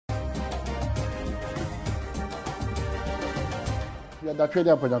that trade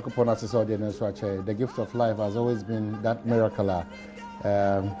up on the gift of life has always been that miracle.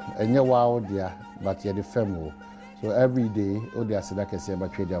 And you're wild, yeah, but you're the family. So every day, all the Asidaka say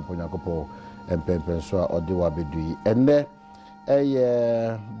about trade up on Yakopo and Pempenswa or the Wabedui. And then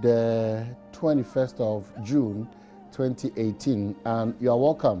the 21st of June 2018, and you are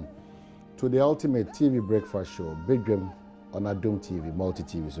welcome to the ultimate TV breakfast show, Badwam on Adom TV, multi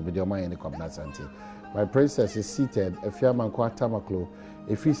TV. So, with your mind in the Santi. My princess is seated. If you're man quite tamaklo,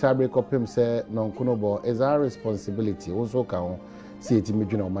 if he's a break up him, say, non kunobo, is our responsibility. Also, can see it in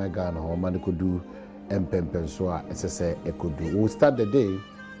me, my gun, or man could do, and Pempenswa, as I say, it could do. We'll start the day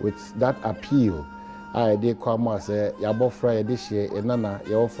with that appeal. I did come and say, Yabo Friday this year, and Nana,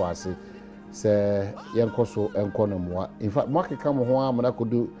 your fancy, say, Yankoso and Konomoa. In fact, Mark come home, and I could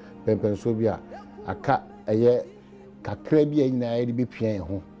do Pempensobia, a cat, a year, Kakrabia in a be pian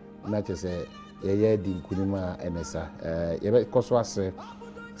home, not as a year din Kunima and Essa. Yabet Koswa say,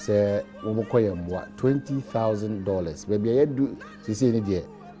 Momokoyam, $20,000. Maybe I do to see any day.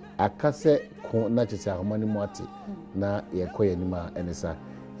 A cassette, not as a money morty, na Yakoyanima and Essa.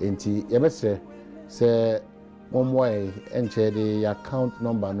 Enti yebese se momwai enche the account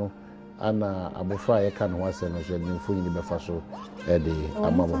number no ana abofra ye kan ho se no so ni funi ni befa so de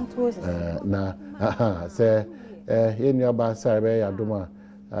amamo na se ye ni aba sarbe ya doma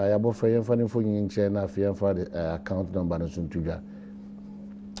ya bofra ye fani funi nche na afia fa the account number no so ntudwa.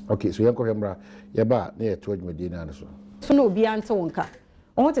 Okay, so yanko hemra ye ba na ye to adwumadi na so so no obi ante wonka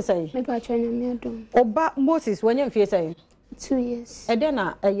o what say me pa twa nyame adom oba Moses wanya mfie say 2 years.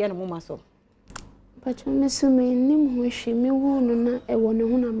 Edena eye no mama so. But me so me nim ho hwe me wo no na e wo ne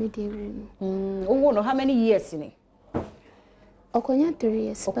ho na me de wi no. Wo no how many years ni? Okonya 3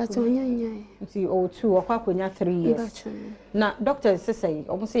 years but onya nya. Nti o 2 okwa konya 3 years. Na doctor say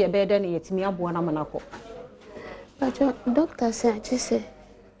omo say e be de na yetimi aboa na manako. But doctor say say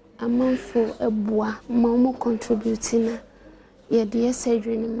amanfo eboa ma omo contribute na yeah, the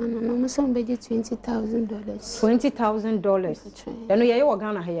surgery ni man no mo so be $20,000. $20,000. Eno ye wo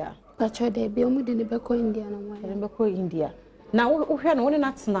Ghana here. Pacho de be omo de ne be ko India no mo. De be ko India. Na wo hwe no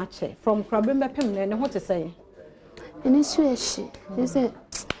na tnache from problem be pem na ne ho te say. Ene su ehye. They say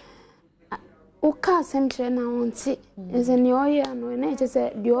o ka sem kire na wonti. Eze ne oye no na che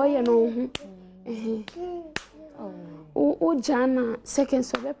say de oye no hu. O jana second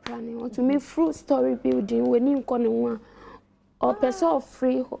so be planning want to make fruit story building we ni nko ne ho or person of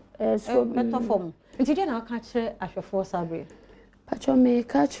free so better form. Nti je na ka kire ahwefo sabre. Pacho me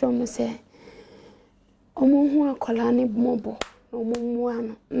ka kire mo say omo hu akola ni mobo omo mu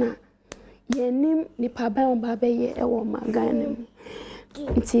ano na ye nim ni paban ba be ye e wo magan nem.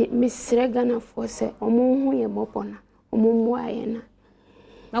 Nti misre Ghana for say omo hu ye mobo na omo mu aye na.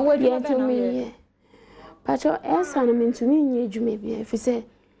 Na we do be na ye. Pacho esa na mentumi nye dwuma bia fi say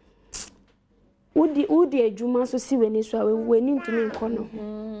Udi ejuma so si weni so weni ntumi nko no.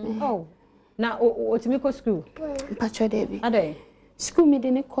 Oh. Na otimi ko school. Pacho debi. Ade. School me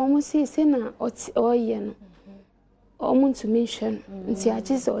de ne komo si se na oye no. Omo ntumi hwe no. Nti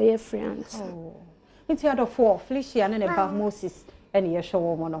achi se oye friends. Oh. Nti ado for Felicia na ne ba Moses ene ye hwe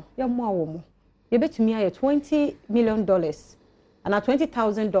wo mo no. Ye mo awo mo. Ye betumi aye $20 million and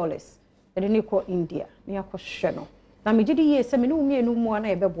 $20,000. Ede ne ko India. Ne akọ no. Na me gidi ye se me no mienu mu ana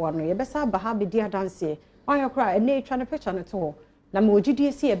ebeboa no ye besa ba ha be dia dance wan yakra ene etwa ne picture ne to na me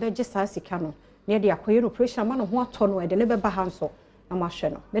ogidi si ebe je sa sika no ne de akoye no pressure ma no ho ato no ede ne be ba ha nso na ma hwe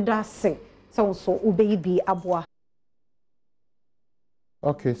no me da se so ubeyi aboa.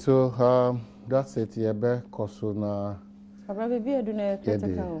 Okay, so that's it. Yeah, be koso na abra be edu na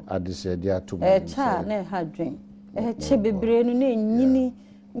keteka o adise dia to cha na ha dwen che bebre no na enyini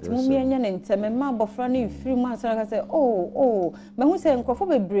nti mo mianya ne nteme ma bofra na ifiri mu asara ka say oh me hu say nkofo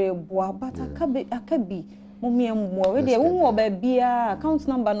bebre boa bata akabi mo mia mo we de wo ba bia account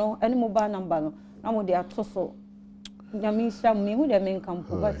number no ene mobile number no na mo de atoso nyame sha me hu de me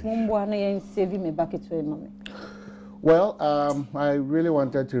nkampo but mo mboa na yen save me back to mama. Well, I really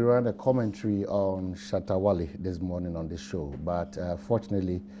wanted to run a commentary on Shatawale this morning on the show, but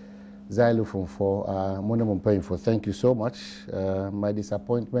fortunately Zailu from for thank you so much. My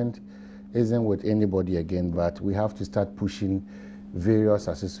disappointment isn't with anybody again, but we have to start pushing various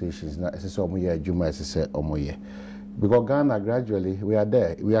associations. Because Ghana, gradually, we are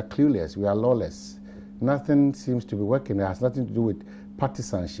there. We are clueless. We are lawless. Nothing seems to be working. It has nothing to do with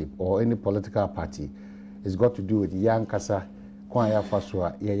partisanship or any political party. It's got to do with young kasa, kwanya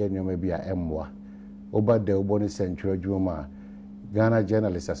faswa, yeye nyomebia emwa. Oba de uboni century juma. Ghana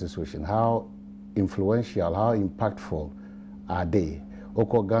Journalists Association, how influential, how impactful are they?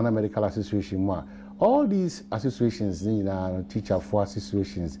 Oko Ghana Medical Association, all these associations, teacher for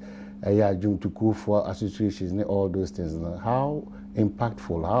associations, Jumtuku for associations, all those things, how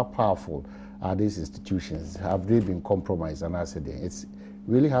impactful, how powerful are these institutions? Have they been compromised? And I said, it's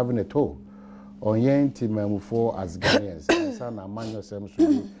really having a toll on young team for as Ghanaians. And son, a man yourself,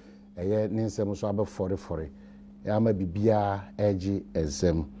 a year, Ninsem, so about 40. Yama Bibia, Edgy,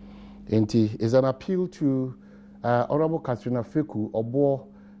 Ezem. Is an appeal to Honorable Katrina Feku, Obo,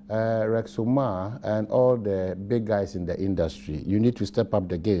 Rexomar, and all the big guys in the industry. You need to step up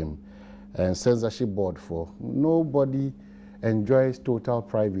the game. And censorship board for nobody enjoys total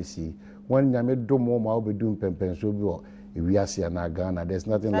privacy. When you make domo ma be doing pempenso we are see na Ghana, there's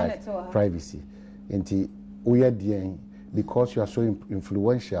nothing like privacy. Because you are so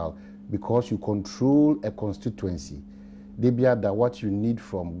influential, because you control a constituency, that what you need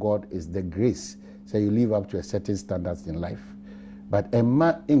from God is the grace. So you live up to a certain standards in life. But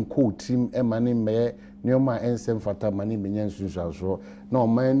Emma in team Emma me Nioma ensem fata mani menyan sunso no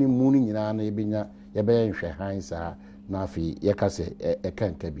mani muni nyina na ebinya ye be nhwe han sa na afi ye ka se e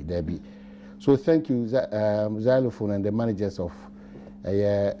kan ka bi da bi. So thank you Xylophone and the managers of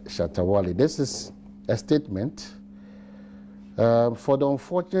Shatawale. This is a statement for the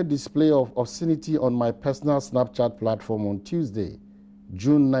unfortunate display of obscenity on my personal Snapchat platform on Tuesday,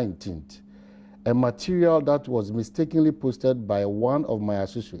 June 19th, a material that was mistakenly posted by one of my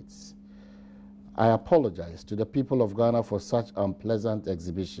associates. I apologize to the people of Ghana for such unpleasant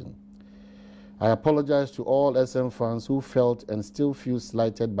exhibition. I apologize to all SM fans who felt and still feel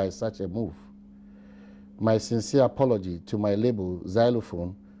slighted by such a move. My sincere apology to my label,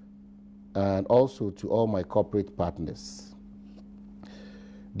 Xylophone, and also to all my corporate partners.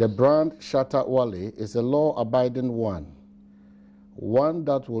 The brand Shatta Wale is a law-abiding one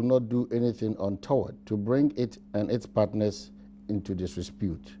that will not do anything untoward to bring it and its partners into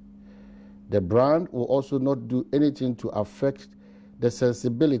disrepute. The brand will also not do anything to affect the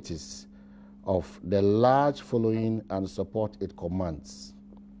sensibilities of the large following and support it commands.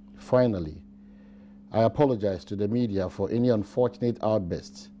 Finally, I apologize to the media for any unfortunate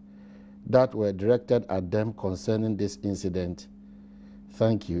outbursts that were directed at them concerning this incident.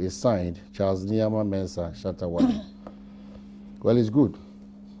 Thank you. It's signed, Charles Niyama Mensah, Shatta Wale. Well, it's good.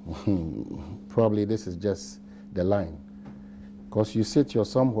 Probably this is just the line. Because you sit here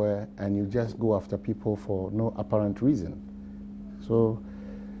somewhere and you just go after people for no apparent reason. So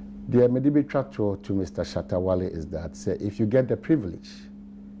the immediate tractor to Mr. Shatta Wale is that if you get the privilege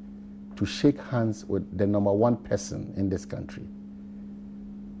to shake hands with the #1 person in this country,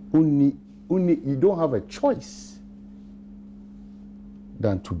 you don't have a choice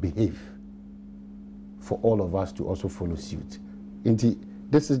than to behave for all of us to also follow suit.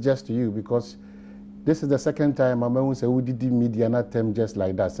 This is just to you because this is the second time I'm going to say we did media not term just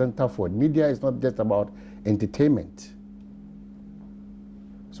like that. Center for media is not just about entertainment.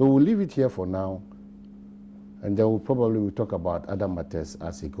 So we'll leave it here for now, and then we'll probably talk about other matters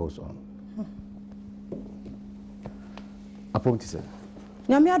as it goes on. Appointee.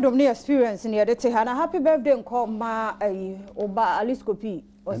 Nyame Adom ne experience ne yede te ha na happy birthday nko ma oba Aliscopi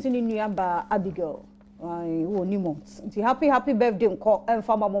osini nua ba Abigail wo ni months nti happy birthday nko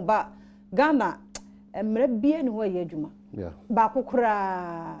emfa ma ba Ghana emre bie ne ho ye adwuma ba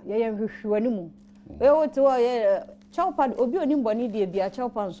kokora ye hwehwani mu we wote wo ye chawpa obi onim boni de bia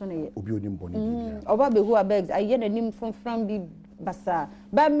chawpa nso ne ye obi onim boni de bia oba behu abegs aye nanim fonfran bi basa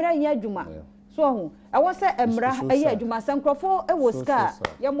ba emre ye adwuma so ho I was say emra aye adwuma sankrofo e wo ska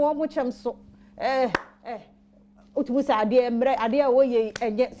ye mo mo chem so otubu sa ade emre ade a wo ye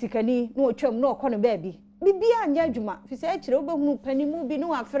enye sikani no otwam no okọ no baabi bibia anya adwuma fi se akire obehunu panimu bi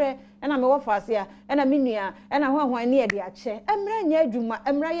no afre na me wo faase a na menua na hwan ne ye de ache emra anya adwuma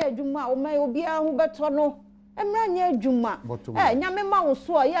emra ye adwuma o mai obi a ho beto no emra anya adwuma nyame ma wo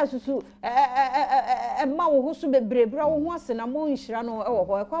so ya susu ma wo ho so bebrebra wo ho ase na mo nhira no e wo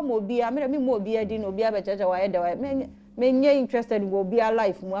ho e kwa ma obi a mere me mo obi adi no obi a becheche wa ye de wa menye interested wo obi a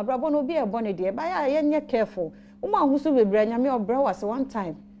life mu abrabo no obi e bone de ba ya ye nye careful wo ma ho so bebra nyame obra was one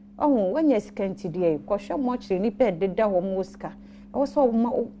time oh when you scanty de ko hwe mo chire ni pe de da wo mo ska e wo so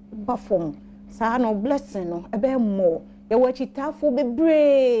ma ba fom sa no blessing no e be mo ye wo chitafo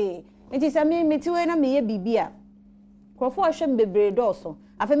bebre nti sa me ti we na me ye bibia krofo ahwe mbebre doso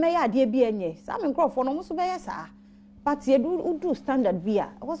afa me ya ade bi enye sa me krofo no mo so be ye sa but ye do standard bia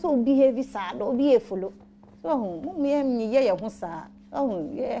wo so behave sa do be e follow so mo me ye ho sa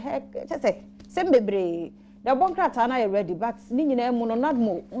ye heck se mbebre the bonkrata na ready but ni nyina mu no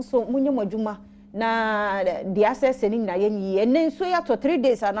nadmo nso munye madwuma na the access ni na ye enne nso ya to 3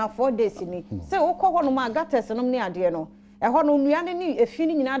 days and 4 days ni se wo kọ ho no ma gates no ne ade no ɛhɔ no nnuane ne efi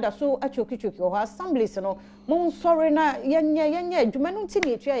ne nyina da so atwokichoki hɔ assemblies no mo sorry na yenye adwuma no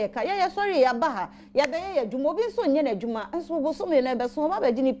ntimi etua ye ka ye sorry ya ba ha ya da ye adwuma obi nso nye na adwuma nso bo so me na be so ba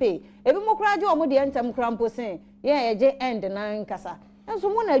ba gini pay ebi mo kra je o mo de entam kra mpo sen ye je end na nkasa nso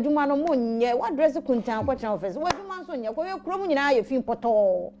mo na adwuma no mo nye wa dress kuntan kwa tran office wa adwuma nso nye ko ye kro mo nyina ye fi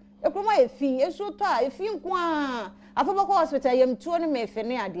poto e kro mo ye fi esu to a efi nko a afobako hospital yem tuo ne me fe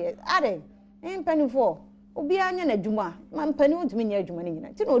ne ade ade mpanifo obi anya na adwuma ma mpani ontumi nya adwuma ne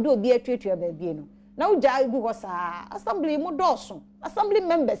nyina ti na odi obi atwetwa ba bie no na uja gu ho saa assembly mu doso assembly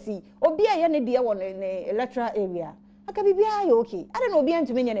members obi aye ne de wo ne electoral area aka bibia ya okay ade na obi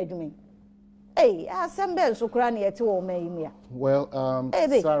antumi nya na adwuma assembly so kra na yete wo ma yimia. Well,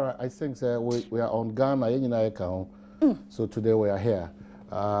 Sarah, I think we are on Ghana yenyina eka so today we are here.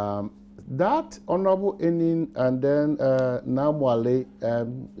 That honorable Enin and then Namwale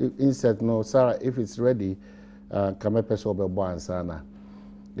insert no Sarah, if it's ready, kame peso bebo ansana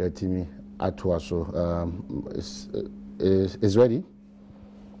the team atuaso is ready.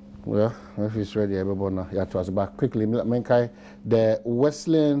 Well, if it's ready, everybody na atuaso. But quickly, menkai the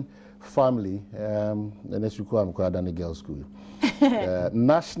Wesleyan family, and as you call them, Kwadani Girls School,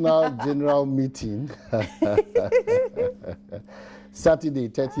 National General Meeting. Saturday,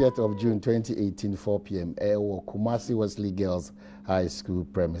 30th of June 2018, 4 p.m. Kumasi Wesley Girls High School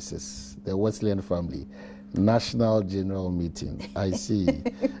premises. The Wesleyan family, National General Meeting. I see.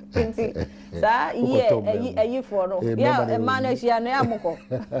 Sir, you for no. Yeah, manage your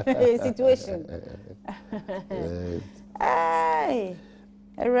situation. Hey,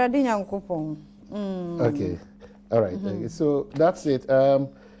 ready, young couple. Okay, all right. So that's it.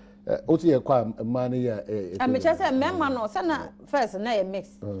 Oti ye kwa mani ya me chese memma no se na first na ye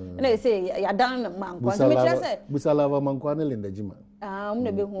mix na ye say ya dan man kwa me chese busalava man kwa ne lenda jima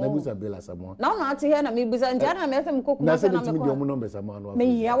na be hu na busa bela samo na na ati he na me busa ntia na me se mkoku na se bitimi di omo nombe samo no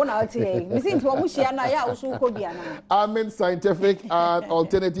me ya wona ati he me se nti omo hia na ya usu ko bia na Amen Scientific and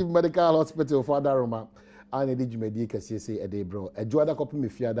Alternative Medical Hospital for Adaroma and the Jumedi Cassier a day bro. A Joada copy me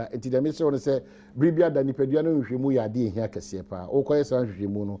fiada, and the mission say, Bribia da Nipediano with Rimu Yadi here Cassiepa, or Koyasan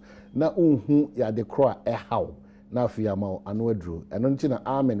Rimuno, na ya de croix a how. Now Fiamao, and no drew, and until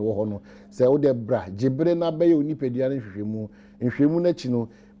Amen Wohono, say, O de bra, Jibrena Bayo Nipediano Rimu, in Rimunechino,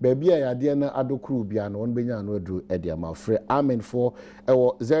 Baby Adiana Ado Krubian, one Benyan no drew Ediama, Fre Amen for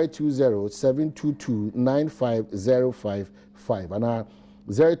 020-722-95055, and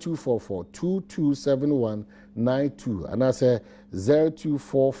 0244-227192 and I say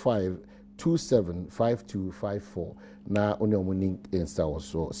 0245-275254 na only omuning insta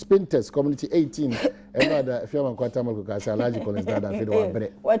also spin test community 18 and other if you want quite time because allergic on is that I feel one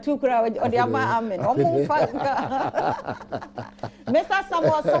break what two crowd or the amen omo fa Mr.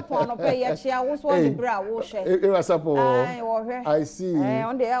 Samuel Sapo no pay ya chia wo so the bra wo hwe e wa Sapo I see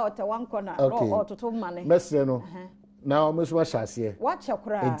on the out one corner or to money mesre no now I'm so much as here. Watch your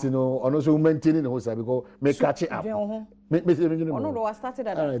cry. And you know, on also maintaining the house because me catch it up. Me no, I started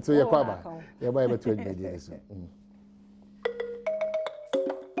at. All right, so you're quaba. You're by 20 years.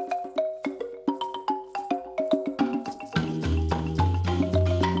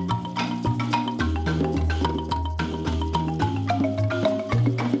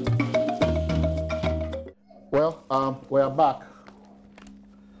 Well, we are back.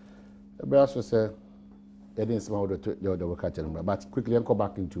 Everybody also said. I didn't smell the work but quickly and go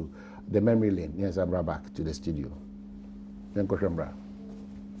back into the memory lane. Yes, I'm back to the studio. Then go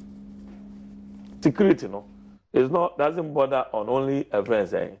security, no, doesn't bother on only a friend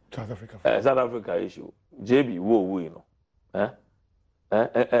saying South Africa. South Africa issue. JB, whoa, you know,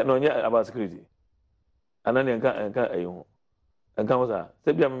 no, yeah, about security. And then you can't,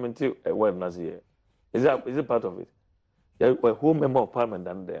 say, be a moment to a word, Nazi. Is it part of it? Yeah, we're home member of parliament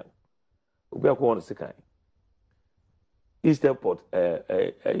than them. We are going to see kind. East Airport,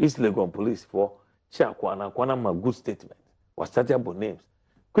 East Legon Police for Kwana my good statement. Was started about names.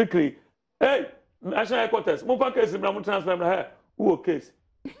 Quickly, hey, National Headquarters, Mumpa case in Ramu transfer here. Who case?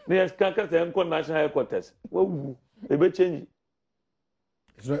 Next Kankas and National Headquarters. Well, they may change.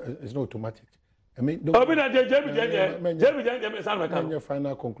 It's not automatic. I mean, don't be that your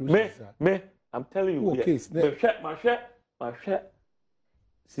final conclusion. Me, I'm telling you, case. My share,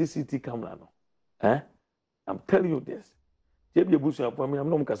 CCTV camera. No. I'm telling you this. JB Bush appointment. I'm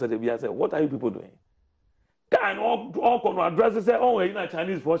not going to say, what are you people doing? Can all come address say, oh, you're not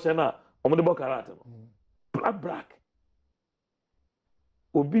Chinese for China. I'm the Bokarate. Black.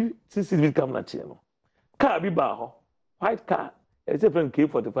 Obi CCTV camera channel. Car be bar, white car. It's a different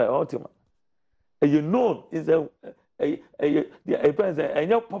K45 Ultima. And you know, is a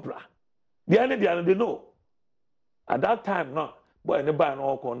popular. The end they know. At that time, no, boy, the buy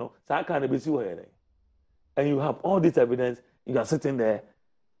no corner, so I can't be sure. And you have all this evidence, you are sitting there.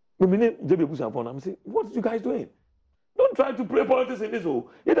 I'm saying, what are you guys doing? Don't try to play politics in this.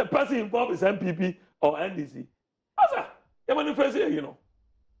 If the person involved is MPP or NDC, you manifest here, you know.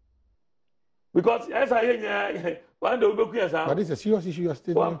 Because as I hear, one day we'll be but this is a serious issue you're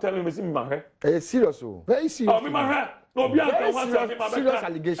stating. I'm telling you, my hair. It's serious, very serious. Oh, me my hair. No, be serious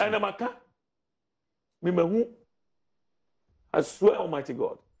allegation. And I'm a cat. Me who? I swear, Almighty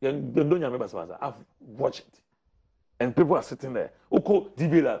God, I've watched it. And people are sitting there. Oko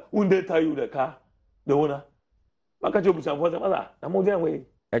Dibila, when they tell you the car, the owner. So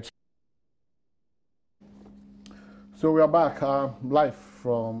we are back live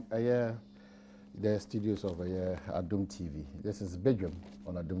from the studios of Adom TV. This is Badwam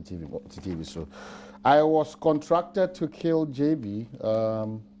on Adom TV. So I was contracted to kill JB.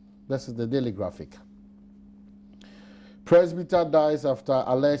 This is the daily graphic. Presbyter dies after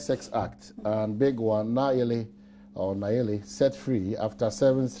alleged sex act, and big one Naele set free after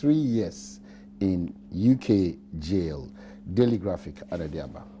 3 years in UK jail. Daily graphic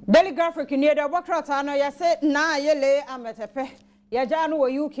Adadiaba. Daily graphic near the Wakrata, ya said Naele Ametepe. Ya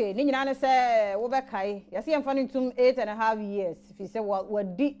Janu UK, Ninana say Wobekai. Ya see I'm finding to 8.5 years. If you say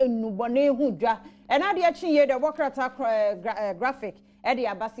what di nubone hudra. And I did the Wakrata graphic. Eddie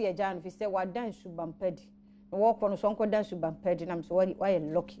Abasi ya Jan, if you say what dance should bampedi. Walk on Sonko dance should bampedi. I'm so why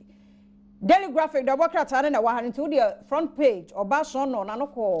lucky. Daily graphic, the Wakrata and I want into the front page or Bason or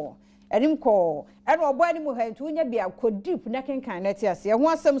Nanoko. And him call and or boy mu hen to nya bia could deep necking kind net yes. Ya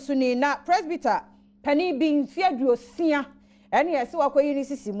want some suni na presbyter penny being feared sia. And yes, so akwa yini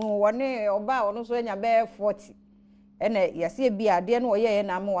sisimu one oba ono so nya be 40. And yes ye bia de no ye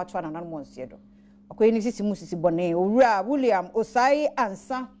na ma watwa na mo nsiedo. Akwa yini sisimu sisibone owura William Osai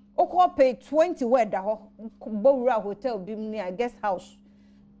ansa okọ pay 20 word da ho bowura hotel bim ni guest house.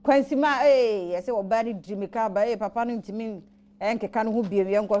 Kwansima yes oba ni drimika ba papa no ntimi enke kan ho bie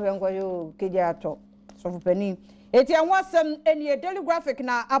nkwo kejato so fupani eti anwasem eni daily graphic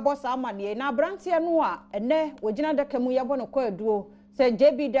na abosa amane na brantie no a ene wogina daka mu yabo no kwa aduo se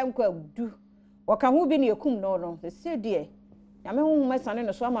JB dem kwa adu waka ho bi ne ekum no se die nyame ho mesane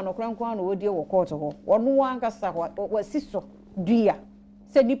no so ama no kranko an wodie wo court ho wono ankasa wasiso dua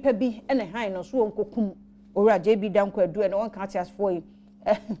se nipa bi ene han no so wonkokum owura JB dem kwa adu ene won ka tiasfo yi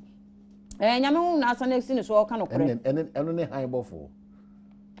nyame na asane si ne so ka no kore eno ne han bofo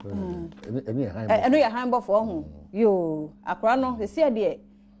eno ya han bofo ho yo akora no se de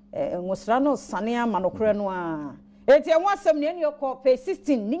ngosra no sane ama no kore no a eti enwasem ne ene yokọ page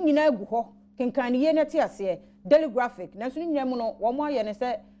 16 ni nyina agu ho kenkan ye ne te ase daily graphic na so ni nyina mu no wo mo aye ne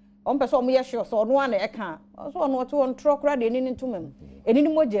se on pese o mo ye hwe so no ana e ka so no to on tro kora de ni ntumem eni ni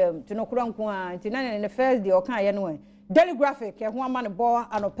mogem to no kora nko a nti na ne first day o kan ye no Daily graphic, who am bo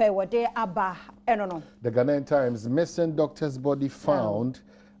anope wade aba enono. The Ghanaian Times, missing doctor's body found,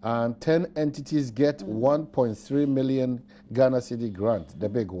 and 10 entities get 1.3 million Ghana cedi grant, the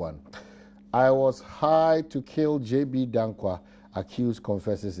big one. I was high to kill JB Dankwa, accused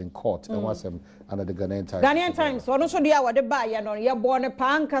confesses in court. And what's under the Ghanaian Times? Ghanaian Times, so no so dia wade ba ya no ya born a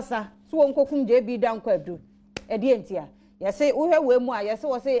pankasa, so wonko kum JB Dankwa du. Edientia. Ya say uhe we mu a ya say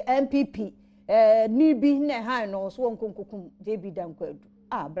was say MPP. Ni bi ne han no so wonkokum JB Dankwa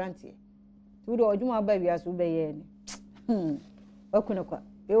adu brantie tu do odwuma ba wi aso be ye ni wakuna kwa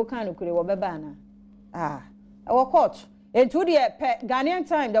e o kan kure wo beba na e wo court entu de Ghanaian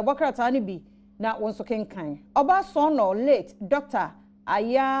Time the Bokrata ni bi na wonso kenkan oba so no late Dr.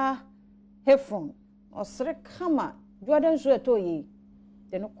 Aya Hefron osre kama Jordan so eto yi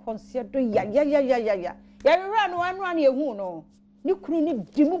de no consider ya run one ehu no ni kunu ni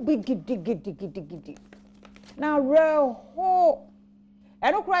dimu gidi na real ho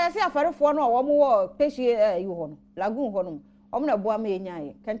eno kura ya se afarefo no wo mo wo peshi yi ho no lagoon ho no omo na boa ma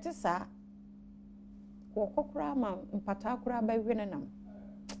enyae kente sa ko kokura ma mpata kura ba hwe nam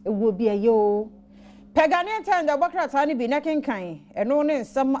ewo bi ayo Ghanaian Time the Bokrata ni bi na kenkan eno ne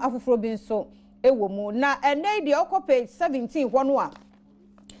nsam afoforo bi nso ewo mu na ene de okọ page 17 ho no a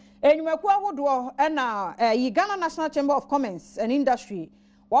enyumaku ahodo na Ghana National Chamber of Commerce and Industry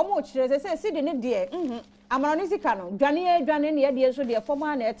wo mo kire se sidi ne de amano sika no dwane ne ye so de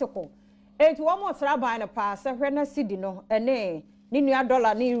formal na eteko enti wo mo sra ban na pa se hwe na sidi no ene ni nua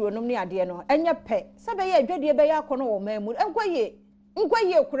dollar ni euro no ni ade no enye pe se be ye adwade be ye akono wo mamu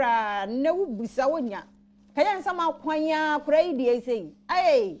nkwaye kura na wubusa wonya kaya nsama kwanya kura yi de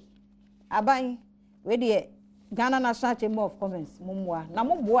sei aban we de Ghana National Chamber of Commerce mumwa na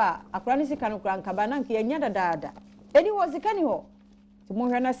mubwa akrani sika no kura nkaba na nke nya dadaada eni wo sika ni ho ti mo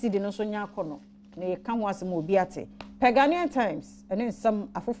hwe na sidi no so nya akono na yɛka ho asɛm obi ate Ghanaian Times and then some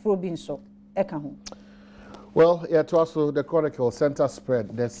afoforo bi nso ɛka ho. Well, yeah, to also the Chronicle Center spread.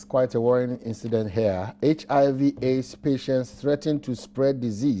 There's quite a worrying incident here. HIV/AIDS patients threaten to spread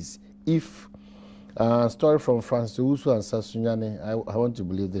disease if. Story from Francis Usu and Sasunyane. I want to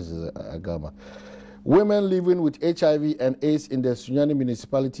believe this is a Gama. Women living with HIV and AIDS in the Sunyani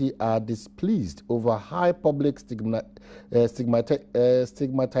municipality are displeased over high public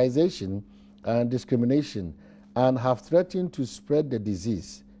stigmatization and discrimination and have threatened to spread the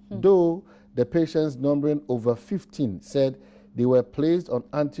disease. Though the patients, numbering over 15, said they were placed on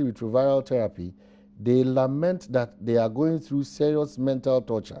antiretroviral therapy, they lament that they are going through serious mental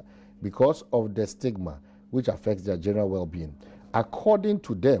torture because of the stigma, which affects their general well-being. According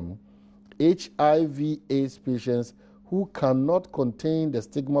to them, HIV/AIDS patients who cannot contain the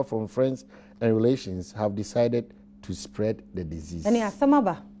stigma from friends and relations have decided to spread the disease.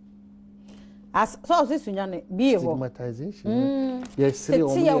 As so this sunyane be stigmatization. Yes, as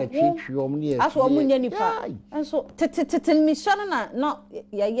wo munya nipa. And so mission na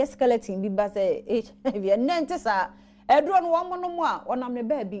ya skeleton bi ba say HIV and sa eduro no wo no mo a onam ne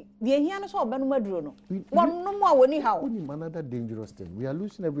ba bi de ehia no so obanu maduro no wonno mo a woni hawo. Another dangerous thing. We are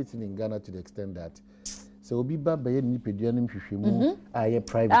losing everything in Ghana to the extent that so obi ba ba ye nipedua no hwehwemu aye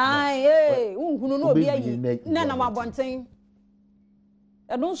private. Unhunu no obi ayi na na mabonten.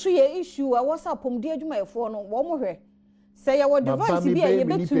 Don't see a issue. I was up on the edge of my phone. One more. Say, I was device to be a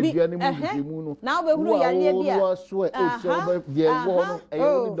bit to be. Now we will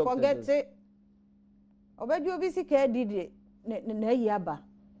forget it. Obey you busy care did it. Yaba.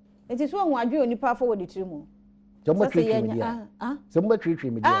 It is one who drew any power forward the trim. Somebody treat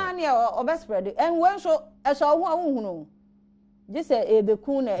me. Or best spread. And when so, I saw one who know. Just say the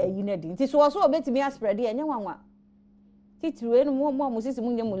coon a unit. It is also a bit to me as spread and one. Titru enu mo Moses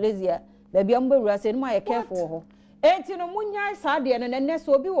munye Malaysia baby ambawura say no ya careful ho enti no munya saade no nene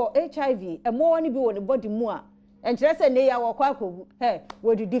so obi wo HIV e mo woni bi wo ne body mu a enkyere say ne ya wo kwa akogu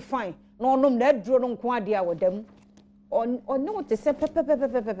we di define no onom na aduro no nko ade a wodam onno te se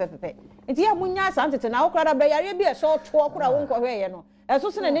pepepepepepepe enti ya munya santete na okra da yare bi e so to okra wo nko hweye no eso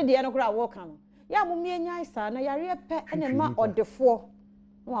se ne de no kra wo ka no ya mumie nya sa na yare pe ene ma odefo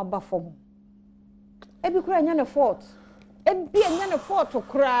no abafom ebi kra nya ne fault ebi enya ne photo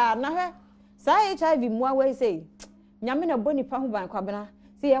kra na hwe sa HIV mu awe say nyame na boni pa ho ban kwabena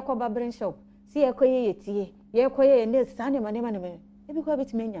si ye ko babren shop si ye ko ye tie ye ko ye ne sane mane ebi ko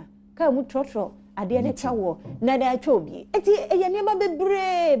betimenya ka mu trotro ade ne chawo na da chobi eti eye ne ba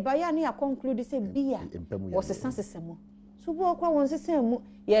bebre ba ya ne ya conclude say bia wo sesa sesemo so bo kwa won sesemu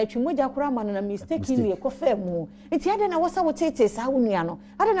ye atwimoja kra ma no na mistake ni e ko fa mu eti ade na wo sa wo tete sa wo nua no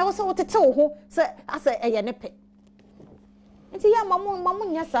ade na wo sa wo tete wo ho se asa eye ne pe nti ya mamu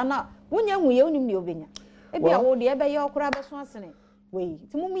nya sana wonya huye onim ne obenya ebi a wo de ebe ye okura beso asene we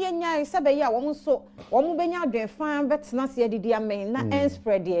ti mumu ye nya se be ye a wo mu benya adwen fan betena se adidi amen na en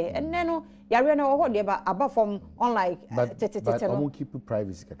spread ye enne no yare na wo ho de ba abafom unlike but no keep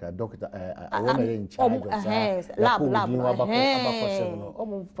privacy kaka doctor I want to in charge of lab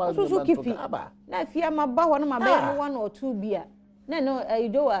so keep na fia ma ba ho no ma be no 1 or 2 bia na no you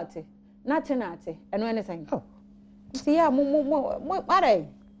do what nothing eno anything see, yeah, the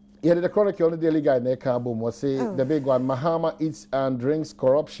Chronicle on the Daily Guide, Nekabum was say the big one Mahama eats and drinks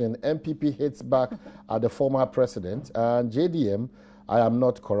corruption. MPP hits back at the former president. And JDM, I am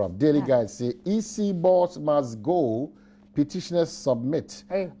not corrupt. Daily Guide say EC boss must go. Petitioners submit.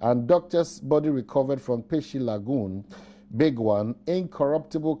 And doctor's body recovered from Peshi Lagoon. Big one,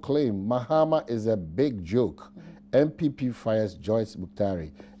 incorruptible claim. Mahama is a big joke. MPP fires Joyce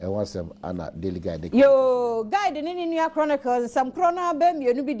Muktari and wants them Anna Daily Guide. Yo, guide in New Chronicles, some chrono baby,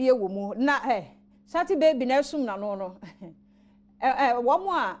 you be dear woman. Na Sati baby, Nelsum, no.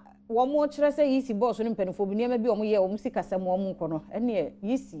 One more chance, easy boss, and penny for me, maybe on your music some more corner, and near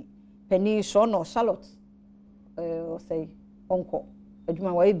easy penny, son or Charlotte, say, uncle.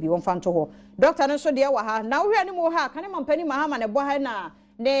 Eduma way be on fan to her. Doctor, and so dear, now we are no more. Can I penny Mahama and a boy now?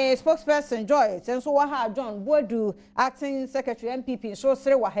 The spokesperson Joyce and so John Bodu acting secretary MPP so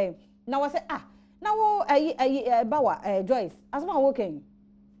say wa he now I say now bawa Joyce as my working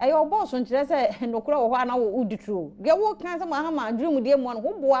your boss on say no kura ho na wo di true ge wo kan say Mahama dream de mo no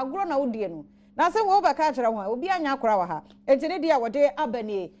wo bo agro na wo die no na say wo ba ka kire ho obi anya kura wa ha enti ne dia wo de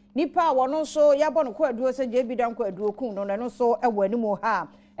abani nipa wo no so ya bo no ko aduo say je bi dan ko aduo kun no no so e wo animu ha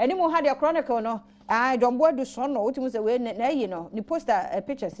the Chronicle no John Bodu son no uti say we na yi no ni poster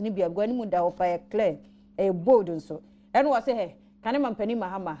pictures ni bia gwa ni mu da ofa clear bold nso eno wa say he kan ma mpani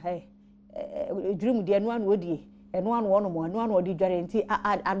Mahama dream de eno an odie eno an wo no mo eno an odi dware nti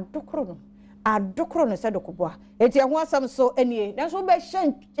adokro no adokoro no se dokoboa enti ho asam so anie nanso be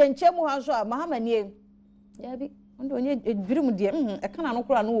hye mu ha so a mahamanie ya bi ndo onye birim de e kana no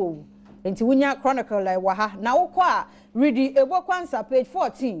kora no wo enti wunya chronicle like wa ha na wokọ a read ebo kwansa page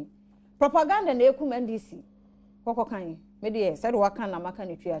 14 propaganda na ekum NDC kokọ kan me de said wa kan na maka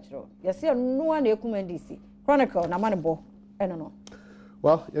ne twa kiro yesi no na ekum NDC chronicle na manebo eno no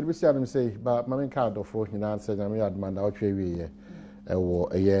well you be say say but mamen card of for hina say na me adman da otwe wi ewo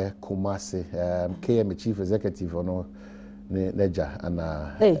eye Kumasi KM chief executive ono ne leja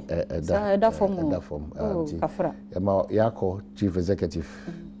ana da form kafra ma yako chief executive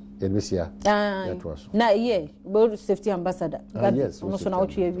Elbisia na board safety ambassador yes no so na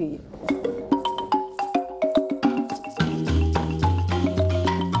otwe wi